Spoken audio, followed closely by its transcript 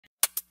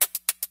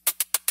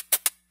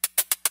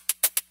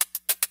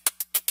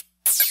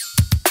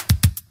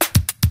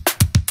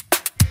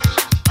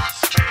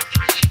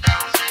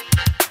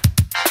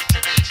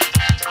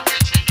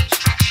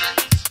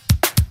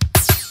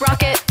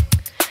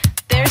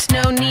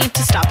there's no need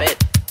to stop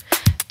it.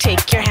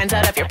 Take your hands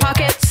out of your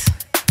pockets,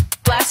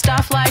 blast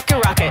off like a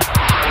rocket.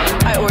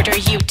 I order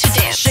you to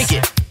dance. Shake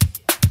it,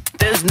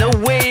 there's no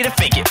way to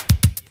fake it.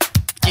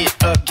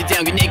 Get up, get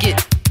down, get naked.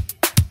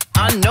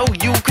 I know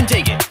you can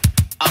take it.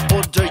 I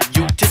order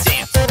you to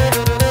dance.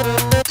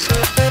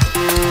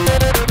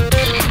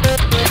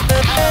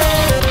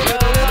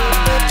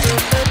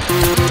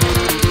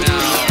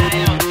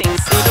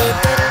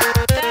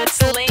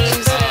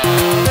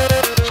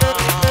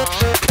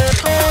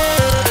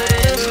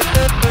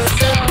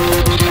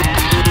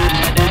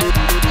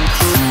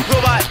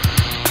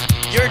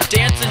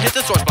 Hit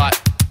the sore spot.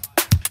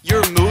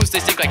 Your moves, they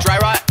stink like dry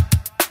rot.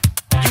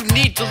 You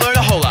need to learn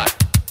a whole lot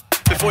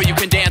before you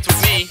can dance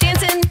with me.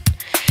 Dancing,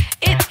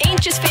 it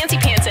ain't just fancy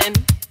pantsing.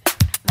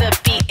 The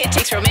beat, it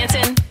takes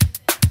romancing.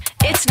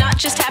 It's not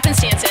just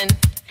happenstancing.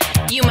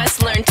 You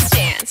must learn to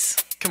dance.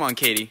 Come on,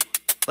 Katie.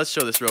 Let's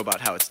show this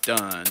robot how it's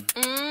done.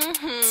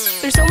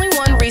 There's only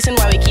one reason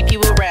why we keep you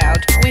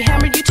around. We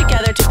hammered you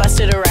together to bust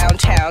it around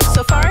town.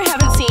 So far I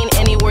haven't seen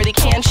any worthy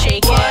can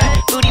shaking,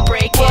 booty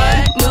breaking,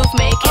 move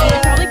making. We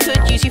probably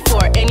could use you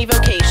for any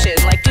vocation,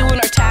 like doing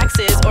our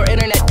taxes or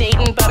internet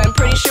dating, but I'm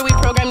pretty sure we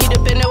programmed you to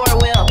bend to our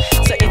will.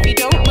 So if you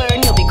don't learn,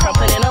 you'll be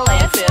crumpling in a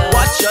landfill.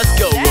 Watch us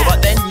go,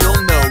 robot, then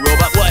you'll know,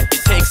 robot, what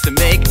it takes to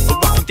make a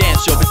rockin'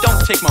 dance show. But don't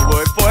take my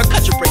word for it,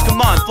 cut your break,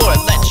 come on, floor,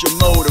 let your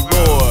motor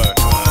roar.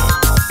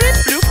 Beep,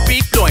 bloop,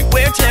 beep, blowing,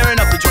 we're tearing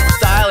up the joint with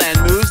style and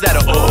moves that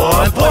are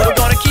on point. We're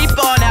gonna keep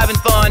on having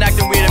fun,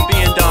 acting weird and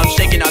being dumb,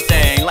 shaking our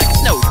thing like a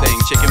snow thing,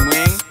 chicken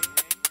wing.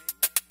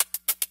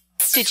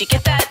 Did you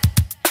get that?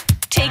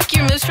 Take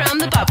your moves from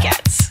the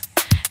Bobcats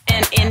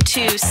and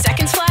into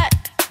seconds flat.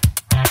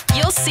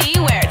 You'll see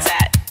where it's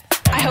at.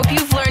 I hope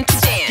you've learned to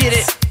dance. Get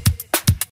it?